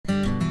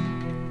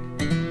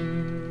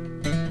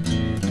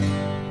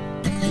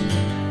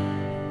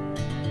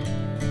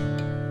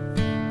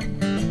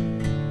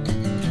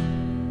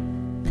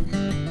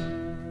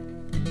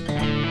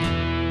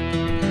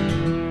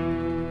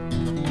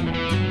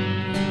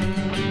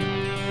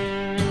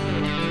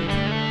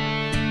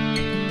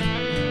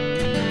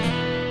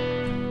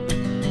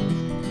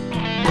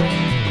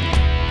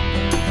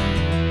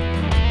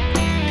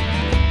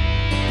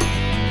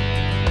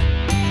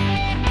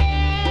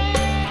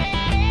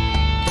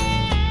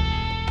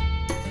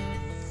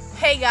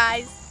Hey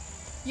guys,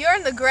 you're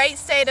in the great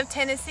state of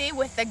Tennessee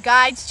with the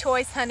Guide's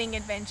Choice Hunting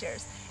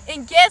Adventures.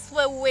 And guess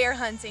what we're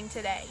hunting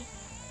today?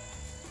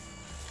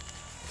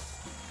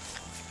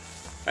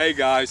 Hey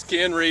guys,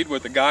 Ken Reed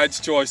with the Guide's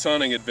Choice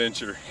Hunting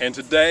Adventure. And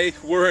today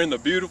we're in the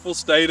beautiful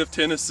state of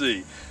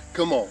Tennessee.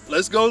 Come on,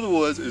 let's go to the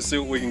woods and see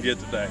what we can get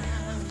today.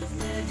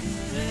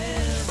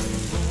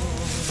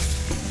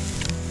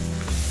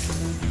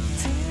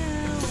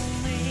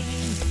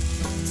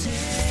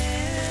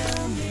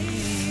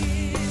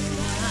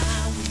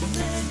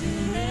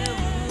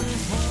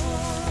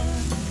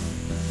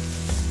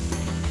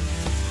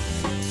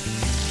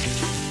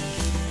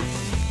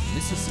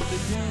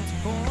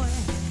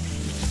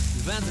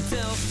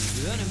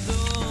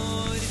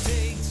 Unemployed, it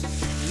takes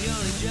the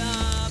only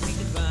job he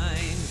can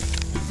find.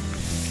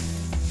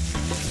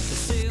 The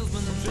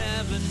salesman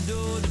traveling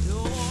door to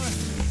door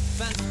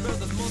finds his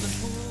brother's more than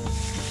poor.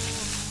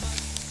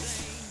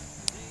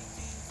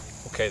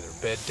 Okay, they're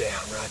bed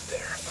down right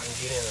there. If I can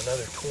get in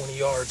another 20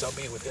 yards, I'll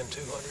be within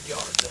 200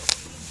 yards of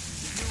them.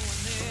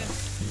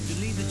 To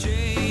lead the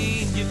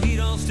change, if he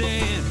don't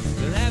stand,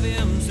 he'll have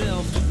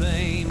himself to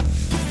blame.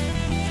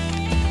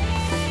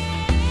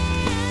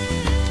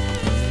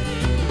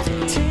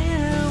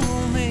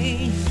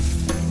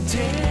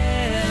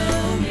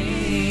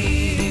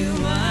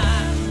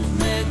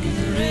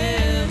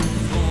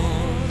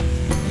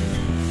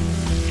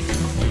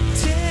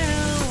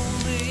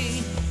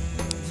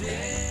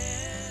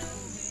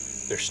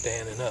 They're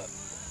standing up.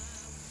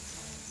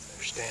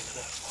 They're standing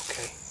up,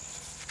 okay?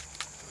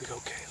 Here we go,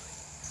 Kaylee.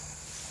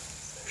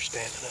 They're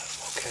standing up,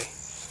 okay?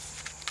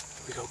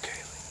 Here we go,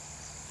 Kaylee.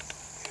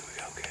 Here we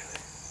go,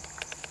 Kaylee.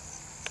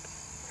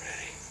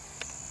 Ready?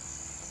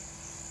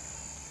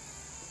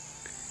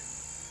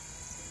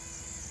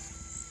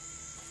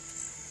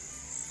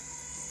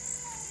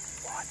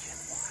 Watch,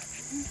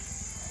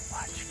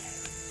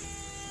 Kaylee.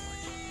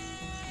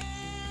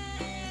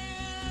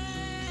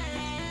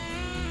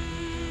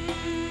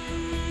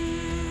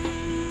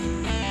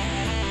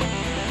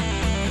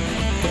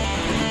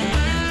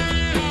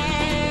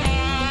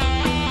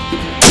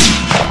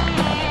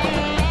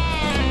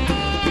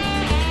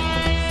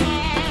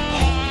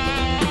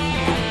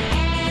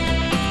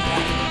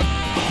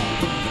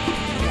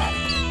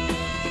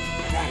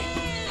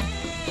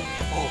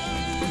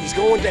 He's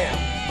going down.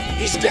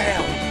 He's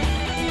down.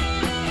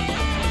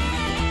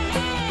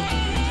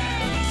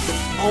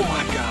 Oh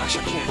my gosh,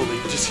 I can't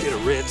believe I just hit a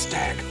red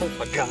stag. Oh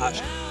my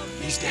gosh,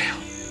 he's down.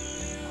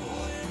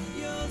 Oh.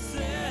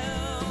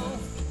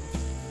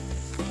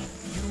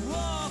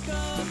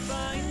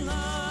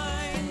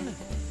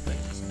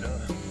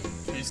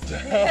 He's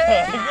done.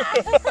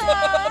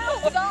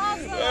 That was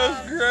awesome.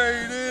 That's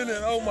great, isn't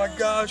it? Oh my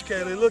gosh,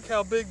 Kaylee, look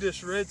how big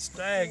this red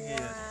stag is.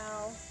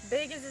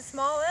 Big as a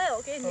small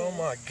elk, isn't it? Oh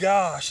my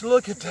gosh,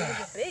 look at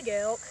that. Big as a big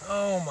elk.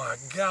 Oh my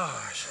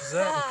gosh, is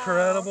that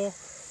incredible?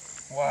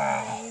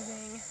 Wow.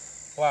 Amazing.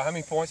 Wow, how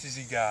many points has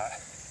he got?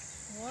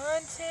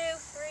 1, 2,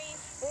 3,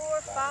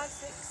 4, 5,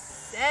 6,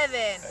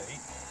 7.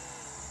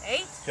 8.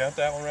 8? Count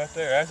that one right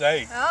there, that's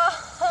 8.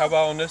 Oh. How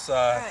about on this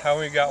side? Right. How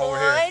many got over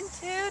here? 1,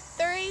 2,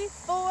 3,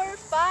 4,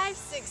 5,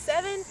 6,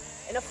 7,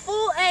 and a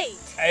full 8.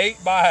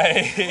 8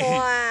 by 8.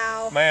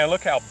 Wow. Man,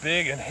 look how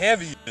big and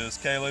heavy it is,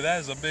 Kaylee.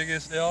 That is the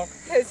biggest elk.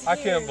 I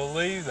can't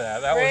believe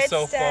that. That was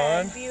so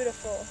fun.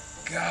 Beautiful.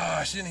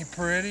 Gosh, isn't he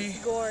pretty?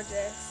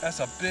 Gorgeous. That's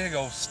a big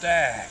old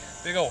stag.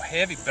 Big old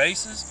heavy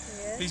bases.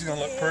 Yes, He's gonna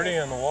look pretty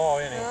on the wall,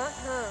 isn't he?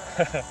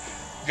 Uh-huh.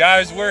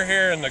 Guys, we're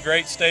here in the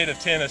great state of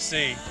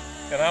Tennessee,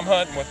 and I'm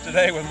hunting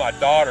today with my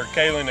daughter,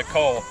 Kaylee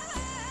Nicole.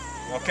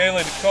 Well,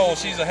 Kaylee Nicole,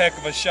 she's a heck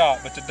of a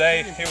shot, but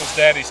today it was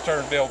Daddy's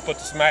turn to be able to put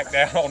the smack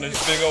down on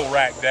this big old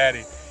rack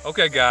daddy.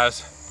 Okay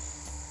guys,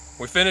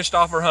 we finished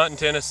off our hunt in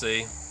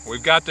Tennessee.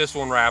 We've got this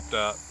one wrapped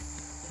up.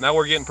 Now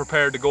we're getting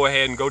prepared to go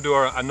ahead and go do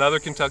another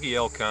Kentucky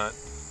elk hunt.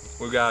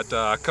 We've got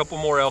a couple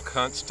more elk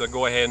hunts to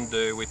go ahead and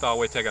do. We thought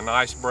we'd take a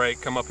nice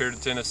break, come up here to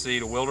Tennessee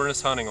to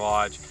Wilderness Hunting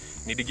Lodge.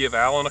 Need to give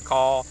Alan a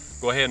call,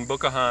 go ahead and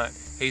book a hunt.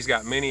 He's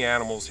got many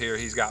animals here.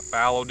 He's got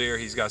fallow deer,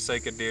 he's got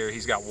sacred deer,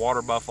 he's got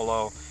water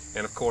buffalo,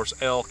 and of course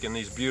elk and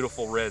these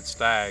beautiful red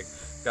stag.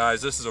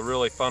 Guys, this is a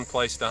really fun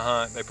place to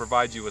hunt. They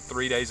provide you with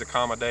 3 days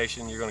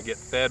accommodation. You're gonna get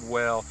fed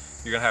well.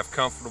 You're gonna have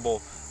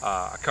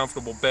a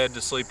comfortable bed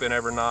to sleep in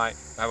every night.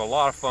 Have a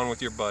lot of fun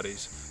with your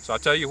buddies. So I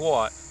tell you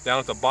what, down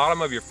at the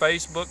bottom of your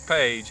Facebook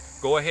page,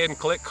 go ahead and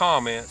click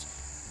comments.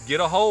 Get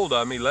a hold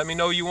of me. Let me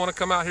know you wanna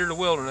come out here to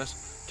Wilderness.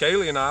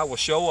 Kaylee and I will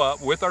show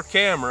up with our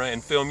camera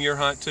and film your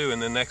hunt too.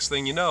 And the next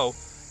thing you know,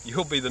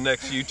 you'll be the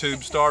next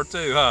YouTube star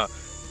too, huh?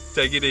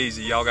 Take it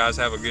easy. Y'all guys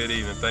have a good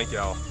evening. Thank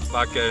y'all.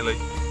 Bye, Kaylee.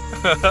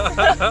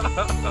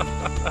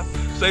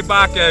 Say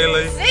bye,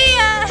 Kaylee. See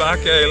ya. Bye,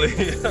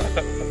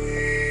 Kaylee.